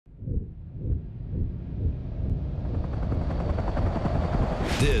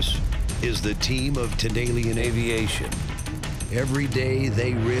This is the team of Tanalian Aviation. Every day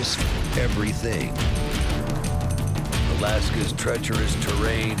they risk everything. Alaska's treacherous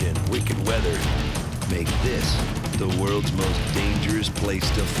terrain and wicked weather make this the world's most dangerous place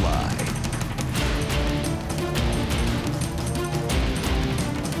to fly.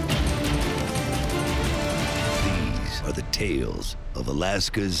 These are the tales of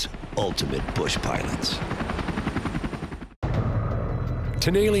Alaska's ultimate bush pilots.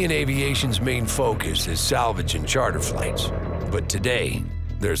 Tanalian Aviation's main focus is salvage and charter flights. But today,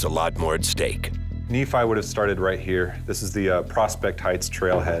 there's a lot more at stake. Nephi would have started right here. This is the Prospect Heights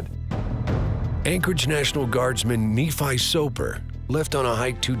trailhead. Anchorage National Guardsman Nephi Soper left on a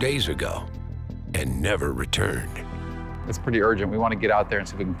hike 2 days ago and never returned. It's pretty urgent. We want to get out there and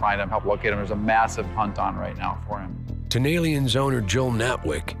see if we can find him, help locate him. There's a massive hunt on right now for him. Tanalian's owner Joel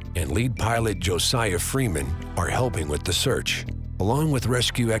Natwick and lead pilot Josiah Freeman are helping with the search, along with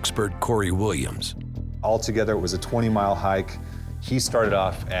rescue expert Corey Williams. Altogether, it was a 20-mile hike. He started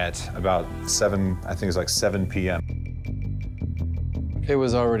off at about 7 p.m. It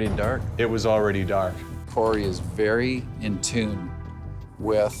was already dark. It was already dark. Corey is very in tune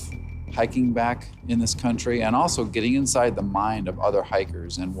with hiking back in this country and also getting inside the mind of other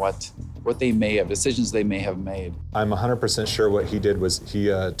hikers and what they may have, decisions they may have made. I'm 100% sure what he did was he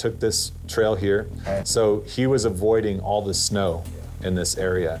took this trail here, so he was avoiding all the snow in this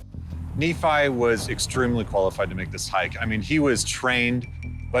area. Nephi was extremely qualified to make this hike. I mean, he was trained,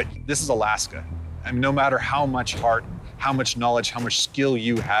 but this is Alaska. I mean, no matter how much heart, how much knowledge, how much skill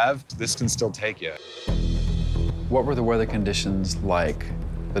you have, this can still take you. What were the weather conditions like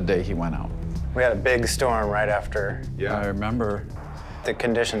the day he went out? We had a big storm right after. Yeah, I remember. The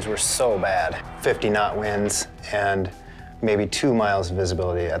conditions were so bad. 50-knot winds and maybe 2 miles of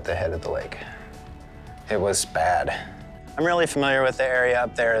visibility at the head of the lake. It was bad. I'm really familiar with the area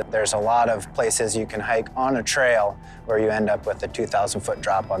up there. There's a lot of places you can hike on a trail where you end up with a 2,000-foot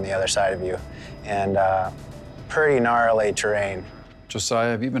drop on the other side of you, and pretty gnarly terrain.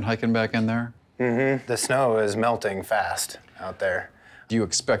 Josiah, have you been hiking back in there? Mm-hmm. The snow is melting fast out there. Do you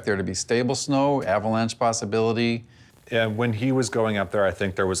expect there to be stable snow, avalanche possibility? Yeah, when he was going up there, I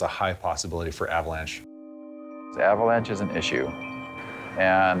think there was a high possibility for avalanche. The avalanche is an issue.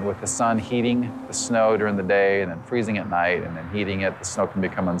 And with the sun heating the snow during the day and then freezing at night and then heating it, the snow can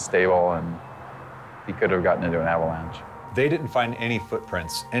become unstable and he could have gotten into an avalanche. They didn't find any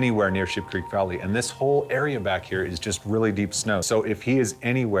footprints anywhere near Ship Creek Valley, and this whole area back here is just really deep snow. So if he is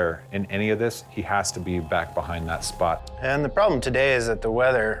anywhere in any of this, he has to be back behind that spot. And the problem today is that the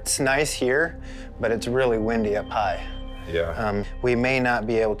weather, it's nice here, but it's really windy up high. Yeah. We may not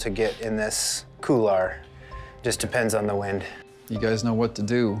be able to get in this couloir. Just depends on the wind. You guys know what to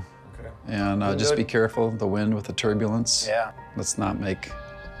do. Okay. And just be careful, the wind with the turbulence. Yeah. Let's not make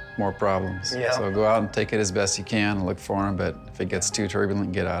more problems. Yeah. So go out and take it as best you can and look for him, but if it gets too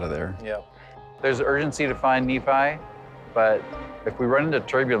turbulent, get out of there. Yep. There's urgency to find Nephi, but if we run into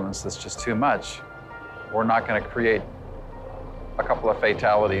turbulence that's just too much, we're not going to create a couple of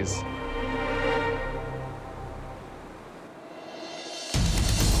fatalities.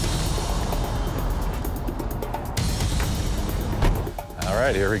 All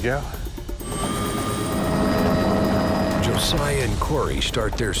right, here we go. Josiah and Corey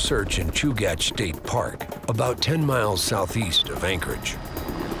start their search in Chugach State Park, about 10 miles southeast of Anchorage.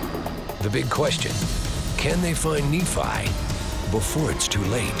 The big question, can they find Nephi before it's too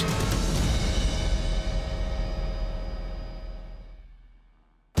late?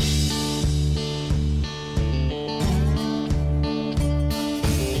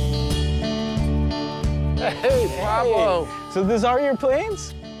 Hey, Pablo. So these are your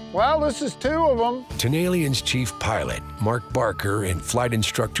planes? Well, this is 2 of them. Tanalian's chief pilot, Mark Barker, and flight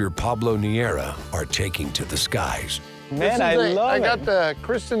instructor Pablo Niera are taking to the skies. Man, I love it. I got the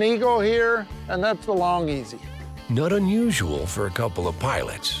Kristen Eagle here, and that's the Long Easy. Not unusual for a couple of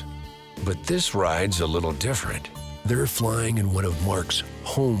pilots, but this ride's a little different. They're flying in one of Mark's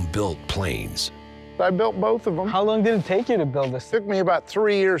home-built planes. I built both of them. How long did it take you to build this? It took me about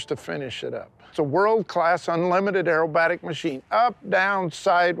 3 years to finish it up. It's a world-class unlimited aerobatic machine. Up, down,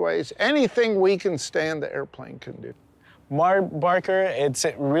 sideways, anything we can stand, the airplane can do. Mark Barker, it's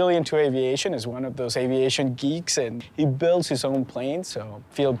really into aviation, is one of those aviation geeks, and he builds his own planes, so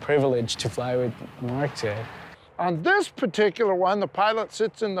I feel privileged to fly with Mark today. On this particular one, the pilot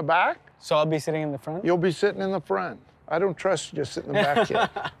sits in the back. So I'll be sitting in the front? You'll be sitting in the front. I don't trust you to sit in the back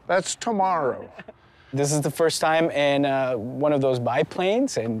yet. That's tomorrow. This is the first time in one of those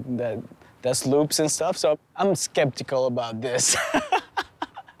biplanes, and that's loops and stuff, so I'm skeptical about this.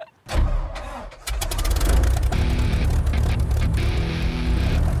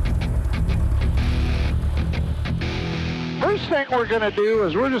 thing we're going to do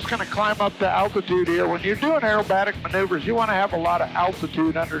is we're just going to climb up the altitude here. When you're doing aerobatic maneuvers, you want to have a lot of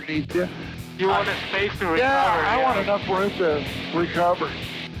altitude underneath you. You want a space to recover. Yeah, I want enough room to recover.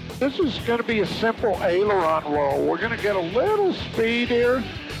 This is going to be a simple aileron roll. We're going to get a little speed here,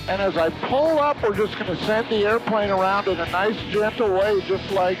 and as I pull up, we're just going to send the airplane around in a nice, gentle way, just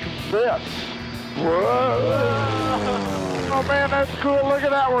like this. Whoa! Oh man, that's cool. Look at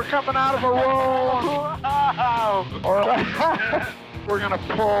that. We're coming out of a roll. Wow! We're going to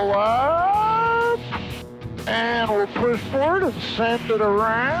pull up, and we'll push forward and send it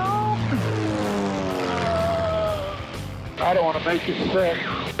around. I don't want to make you sick.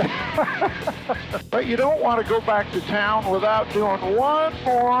 But you don't want to go back to town without doing one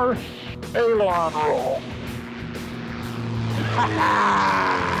more aileron roll.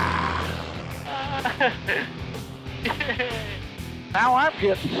 Now I'm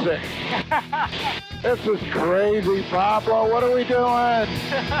getting sick. This is crazy, Pablo. What are we doing?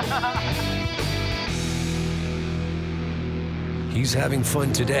 He's having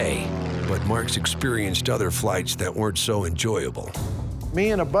fun today, but Mark's experienced other flights that weren't so enjoyable.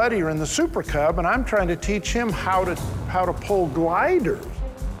 Me and a buddy are in the Super Cub, and I'm trying to teach him how to pull gliders.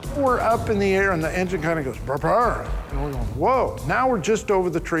 We're up in the air, and the engine kind of goes brr, brr, and we're going, whoa. Now we're just over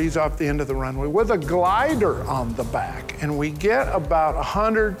the trees off the end of the runway with a glider on the back, and we get about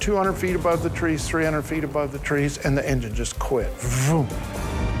 100, 200 feet above the trees, 300 feet above the trees, and the engine just quit. Vroom.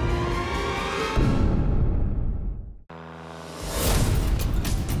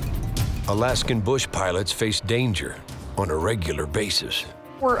 Alaskan bush pilots face danger on a regular basis.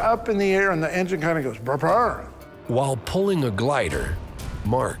 We're up in the air, and the engine kind of goes brr, brr. While pulling a glider,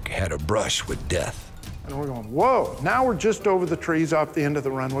 Mark had a brush with death. And we're going, whoa. Now we're just over the trees off the end of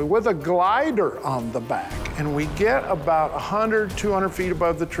the runway with a glider on the back. And we get about 100, 200 feet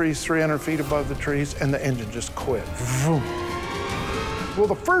above the trees, 300 feet above the trees, and the engine just quit. Vroom. Well,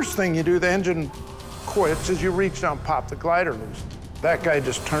 the first thing you do, the engine quits, is you reach down and pop the glider loose. That guy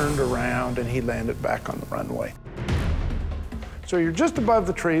just turned around and he landed back on the runway. So you're just above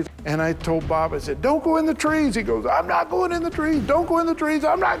the trees, and I told Bob, I said, don't go in the trees. He goes, I'm not going in the trees. Don't go in the trees.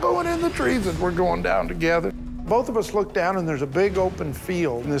 I'm not going in the trees. And we're going down together. Both of us look down, and there's a big open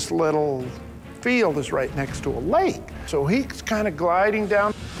field, and this little field is right next to a lake. So he's kind of gliding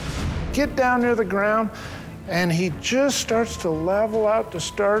down, get down near the ground, and he just starts to level out to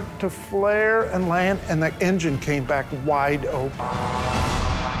start to flare and land, and the engine came back wide open.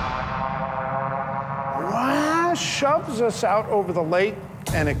 Shoves us out over the lake,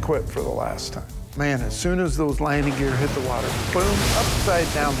 and it quit for the last time. Man, as soon as those landing gear hit the water, boom,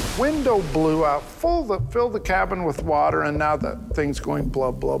 upside down, the window blew out, filled the cabin with water, and now the thing's going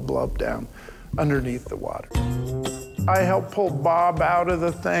blub, blub, blub down underneath the water. I helped pull Bob out of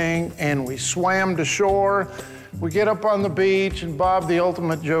the thing, and we swam to shore. We get up on the beach, and Bob, the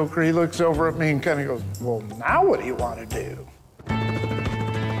ultimate joker, he looks over at me and kind of goes, well, now what do you want to do?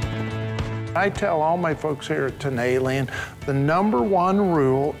 I tell all my folks here at Tanalian, the #1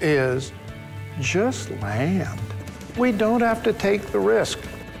 rule is just land. We don't have to take the risk.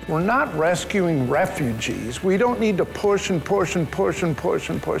 We're not rescuing refugees. We don't need to push and push and push and push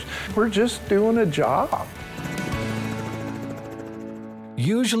and push. We're just doing a job.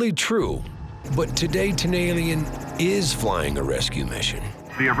 Usually true, but today Tanalian is flying a rescue mission.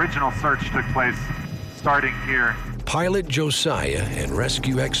 The original search took place starting here. Pilot Josiah and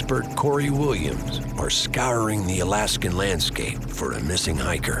rescue expert Corey Williams are scouring the Alaskan landscape for a missing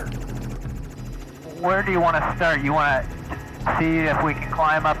hiker. Where do you want to start? You want to see if we can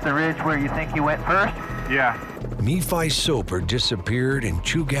climb up the ridge where you think you went first? Yeah. Nephi Soper disappeared in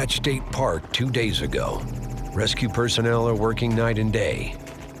Chugach State Park 2 days ago. Rescue personnel are working night and day,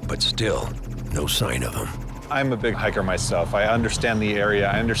 but still no sign of him. I'm a big hiker myself. I understand the area.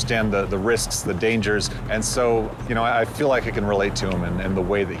 I understand the risks, the dangers. And so, you know, I feel like I can relate to him and the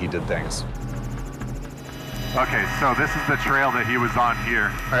way that he did things. Okay, so this is the trail that he was on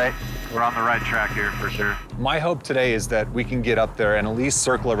here. All right. We're on the right track here for sure. My hope today is that we can get up there and at least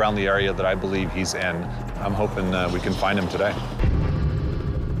circle around the area that I believe he's in. I'm hoping we can find him today.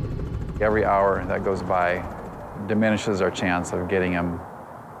 Every hour that goes by diminishes our chance of getting him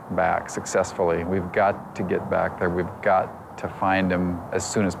back successfully. We've got to get back there. We've got to find him as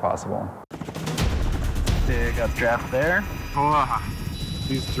soon as possible. Big updraft there. Oh,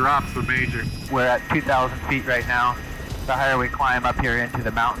 these drops are major. We're at 2,000 feet right now. The higher we climb up here into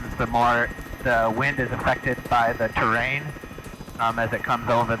the mountains, the more the wind is affected by the terrain as it comes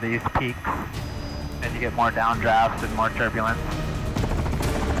over these peaks, and you get more downdrafts and more turbulence.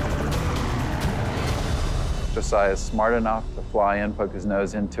 Josiah is smart enough to fly in, poke his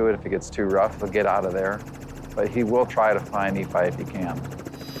nose into it. If it gets too rough, he'll get out of there. but he will try to find Nephi if he can.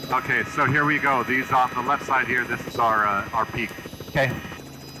 Okay, so here we go. These on the left side here, this is our peak. Okay.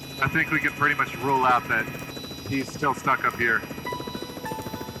 I think we can pretty much rule out that he's still stuck up here.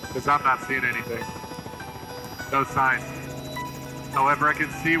 Because I'm not seeing anything. No signs. However, I can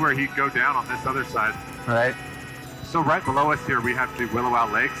see where he'd go down on this other side. All right. So right below us here, we have the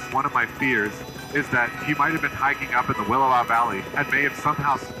Willowa Lakes. One of my fears is that he might have been hiking up in the Willowa Valley and may have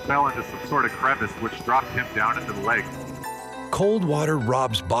somehow fell into some sort of crevice which dropped him down into the lake. Cold water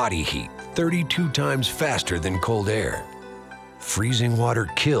robs body heat 32 times faster than cold air. Freezing water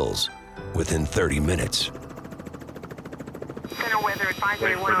kills within 30 minutes. Center weather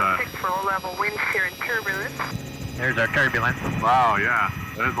advisory 106 for low-level winds here in turbulence. There's our turbulence. Wow, yeah,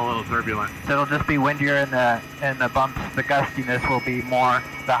 that is a little turbulent. So it'll just be windier in the bumps. The gustiness will be more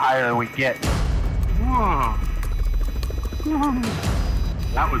the higher we get. Whoa.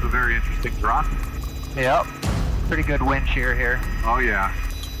 That was a very interesting drop. Yep. Pretty good wind shear here. Oh yeah.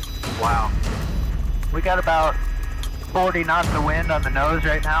 Wow. We got about 40 knots of wind on the nose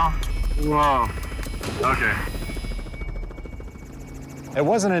right now. Whoa. Okay. It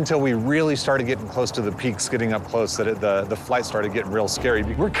wasn't until we really started getting close to the peaks, getting up close, that the flight started getting real scary.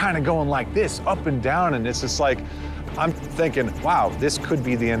 We're kind of going like this, up and down, and it's just like, I'm thinking, wow, this could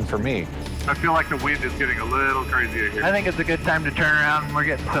be the end for me. I feel like the wind is getting a little crazy here. I think it's a good time to turn around. We're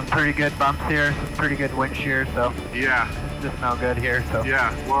getting some pretty good bumps here, some pretty good wind shear, so Yeah. it's just no good here. So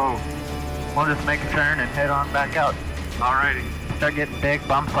Yeah, whoa. we'll just make a turn and head on back out. Alrighty. Start getting big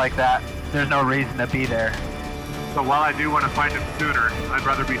bumps like that, there's no reason to be there. So while I do want to find him sooner, I'd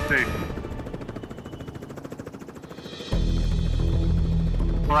rather be safe.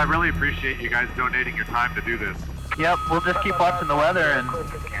 Well, I really appreciate you guys donating your time to do this. Yep, we'll just keep watching the weather and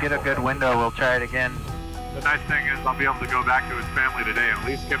get a good window. We'll try it again. The nice thing is I'll be able to go back to his family today and at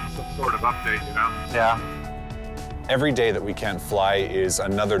least give him some sort of update, you know? Yeah. Every day that we can't fly is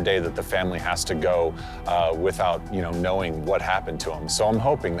another day that the family has to go without, knowing what happened to him. So I'm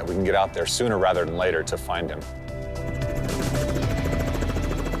hoping that we can get out there sooner rather than later to find him.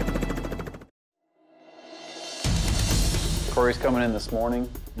 Corey's coming in this morning.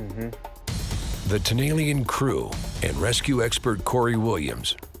 The Tanalian crew and rescue expert Corey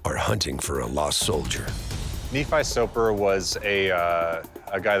Williams are hunting for a lost soldier. Nephi Soper was a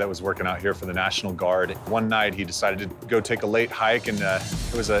guy that was working out here for the National Guard. One night he decided to go take a late hike, and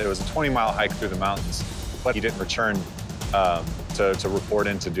it was a 20-mile hike through the mountains, but he didn't return to report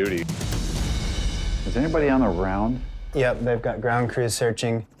into duty. Is anybody on the ground? Yep, they've got ground crews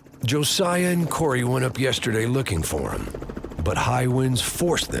searching. Josiah and Corey went up yesterday looking for him, but high winds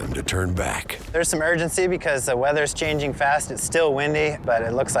forced them to turn back. There's some urgency because the weather's changing fast. It's still windy, but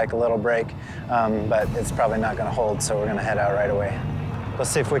it looks like a little break. But it's probably not going to hold, so we're going to head out right away. Let's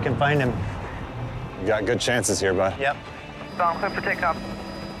see if we can find him. You got good chances here, bud. Yep. Bomb clear for takeoff.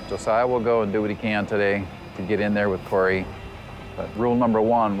 Josiah will go and do what he can today to get in there with Corey. But rule number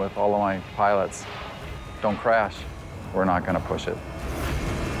one with all of my pilots, don't crash. We're not going to push it.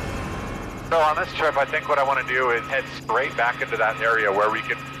 So on this trip, I think what I want to do is head straight back into that area where we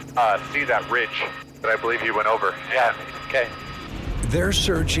can see that ridge that I believe you went over. Yeah, okay. They're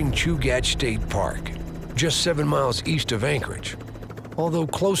searching Chugach State Park, just 7 miles east of Anchorage. Although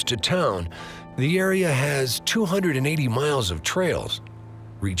close to town, the area has 280 miles of trails,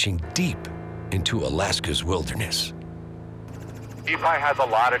 reaching deep into Alaska's wilderness. Nephi has a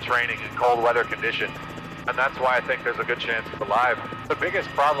lot of training in cold weather conditions, and that's why I think there's a good chance he's alive. The biggest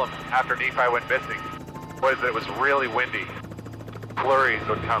problem after Nephi went missing was that it was really windy. Flurries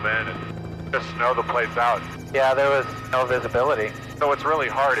would come in and just snow the place out. Yeah, there was no visibility. So what's really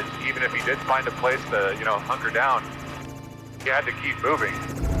hard is even if he did find a place to, hunker down, he had to keep moving.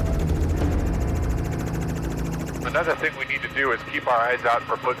 Another thing we need to do is keep our eyes out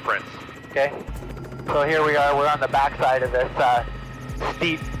for footprints. Okay. So here we are. We're on the backside of this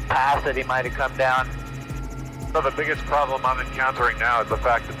steep pass that he might have come down. So the biggest problem I'm encountering now is the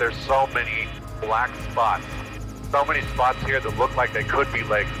fact that there's so many black spots. So many spots here that look like they could be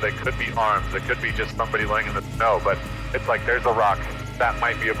legs, they could be arms, it could be just somebody laying in the snow, but it's like there's a rock. That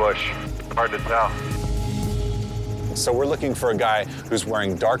might be a bush. Hard to tell. So we're looking for a guy who's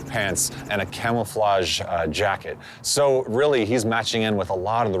wearing dark pants and a camouflage jacket. So really, he's matching in with a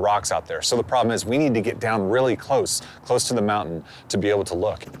lot of the rocks out there. So the problem is we need to get down really close to the mountain to be able to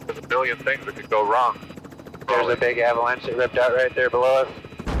look. There's a million things that could go wrong. There's a big avalanche that ripped out right there below us.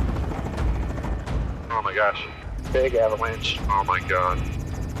 Oh my gosh. Big avalanche. Oh my God.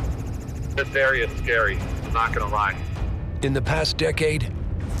 This area is scary, I'm not gonna lie. In the past decade,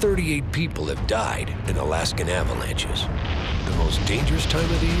 38 people have died in Alaskan avalanches. The most dangerous time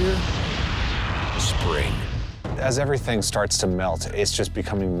of the year? Spring. As everything starts to melt, it's just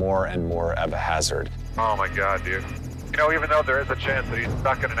becoming more and more of a hazard. Oh my God, dude. You know, even though there is a chance that he's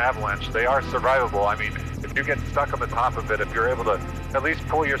stuck in an avalanche, they are survivable. I mean, if you get stuck on the top of it, if you're able to at least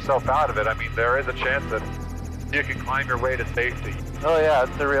pull yourself out of it, I mean, there is a chance that you can climb your way to safety. Oh yeah,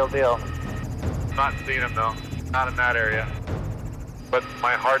 it's the real deal. Not seen him though, not in that area. But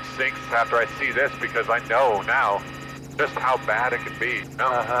my heart sinks after I see this because I know now just how bad it can be. No.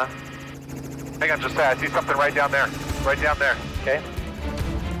 Uh-huh. Hang on, Josiah, I see something right down there. Right down there. Okay.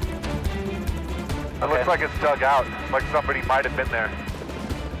 It looks like it's dug out, like somebody might have been there.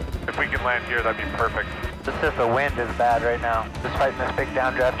 If we can land here, that'd be perfect. It's just the wind is bad right now. Just fighting this big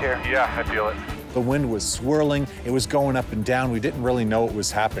downdraft here. Yeah, I feel it. The wind was swirling, it was going up and down. We didn't really know what was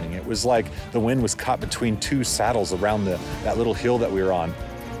happening. It was like the wind was caught between two saddles around that little hill that we were on.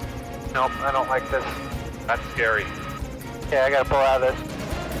 Nope, I don't like this. That's scary. Yeah, I gotta pull out of this.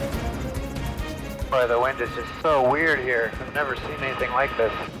 Boy, the wind is just so weird here. I've never seen anything like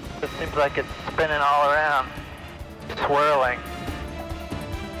this. It seems like it's spinning all around, swirling.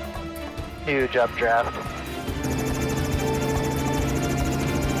 Huge updraft.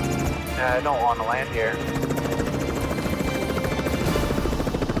 Yeah, I don't want to land here.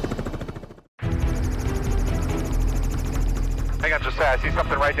 Hang on, Josiah, I see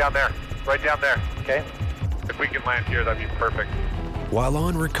something right down there. Right down there. Okay. If we can land here, that'd be perfect. While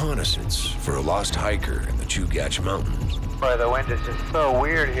on reconnaissance for a lost hiker in the Chugach Mountains, Boy, the wind is just so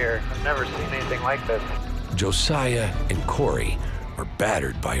weird here. I've never seen anything like this. Josiah and Corey are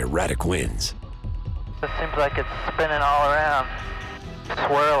battered by erratic winds. It seems like it's spinning all around,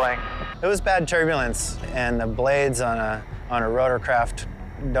 swirling. It was bad turbulence, and the blades on a rotorcraft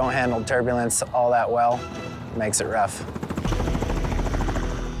don't handle turbulence all that well. It makes it rough.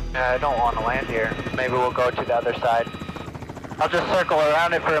 Yeah, I don't want to land here. Maybe we'll go to the other side. I'll just circle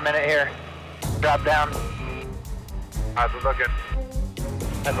around it for a minute here. Drop down. How's it looking?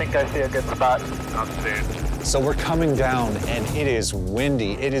 I think I see a good spot. Outstanding. So we're coming down, and it is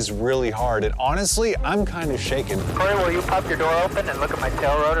windy. It is really hard, and honestly, I'm kind of shaken. Corey, will you pop your door open and look at my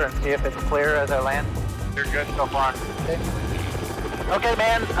tail rotor and see if it's clear as I land? You're good so far. Okay,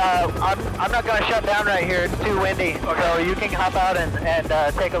 man, I'm not gonna shut down right here. It's too windy. Okay. So you can hop out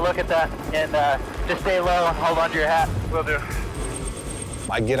and take a look at that and just stay low and hold onto your hat. Will do.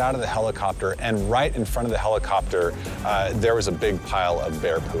 I get out of the helicopter, and right in front of the helicopter, there was a big pile of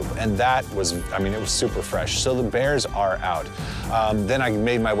bear poop. And that was, I mean, it was super fresh. So the bears are out. Then I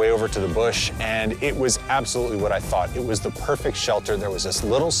made my way over to the bush, and it was absolutely what I thought. It was the perfect shelter. There was this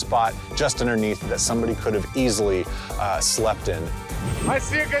little spot just underneath that somebody could have easily slept in. I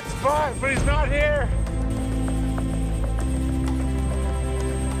see a good spot, but he's not here.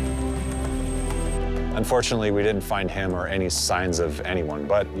 Unfortunately, we didn't find him or any signs of anyone,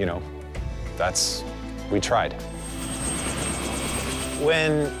 but, you know, we tried.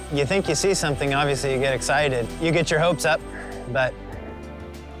 When you think you see something, obviously you get excited. You get your hopes up, but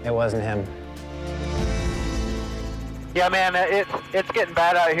it wasn't him. Yeah, man, it's getting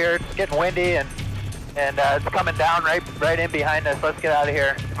bad out here. It's getting windy and it's coming down right in behind us. Let's get out of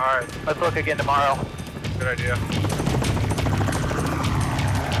here. All right. Let's look again tomorrow. Good idea.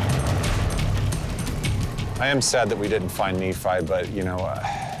 I am sad that we didn't find Nephi, but, you know,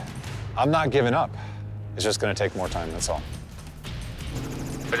 I'm not giving up. It's just going to take more time, that's all.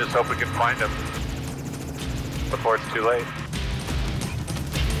 I just hope we can find him before it's too late.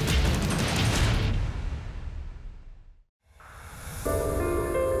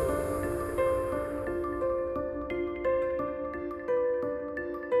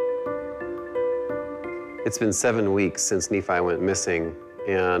 It's been 7 weeks since Nephi went missing,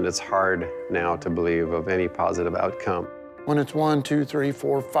 and it's hard now to believe of any positive outcome. When it's 1, 2, 3,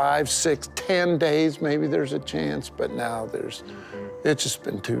 4, 5, 6, 10 days, maybe there's a chance, but now it's just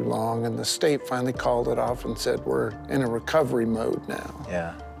been too long, and the state finally called it off and said we're in a recovery mode now.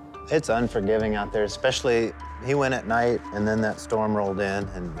 Yeah, it's unforgiving out there, especially he went at night, and then that storm rolled in,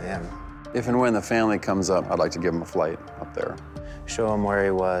 and man. If and when the family comes up, I'd like to give him a flight up there. Show him where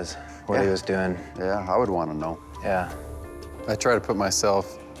he was, what he was doing. Yeah, I would want to know. Yeah. I try to put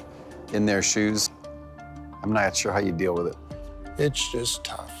myself in their shoes. I'm not sure how you deal with it. It's just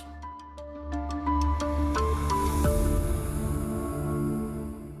tough.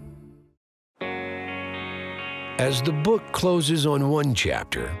 As the book closes on one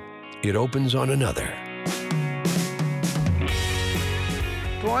chapter, it opens on another.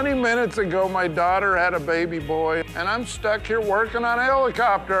 20 minutes ago, my daughter had a baby boy, and I'm stuck here working on a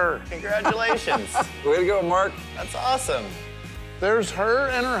helicopter. Congratulations. Way to go, Mark. That's awesome. There's her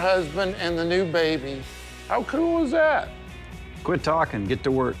and her husband and the new baby. How cool is that? Quit talking, get to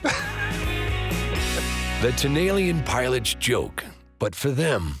work. The Tanalian pilots joke, but for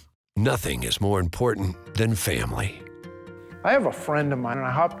them, nothing is more important than family. I have a friend of mine, and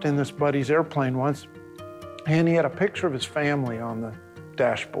I hopped in this buddy's airplane once, and he had a picture of his family on the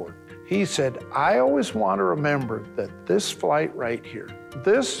dashboard. He said, I always want to remember that this flight right here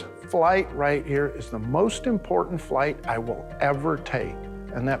is the most important flight I will ever take.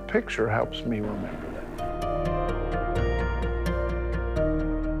 And that picture helps me remember that.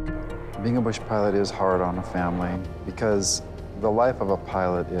 Being a bush pilot is hard on a family because the life of a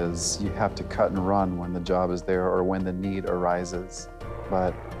pilot is you have to cut and run when the job is there or when the need arises.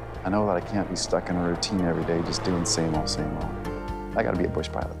 But I know that I can't be stuck in a routine every day just doing same old, same old. I gotta be a bush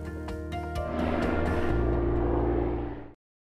pilot.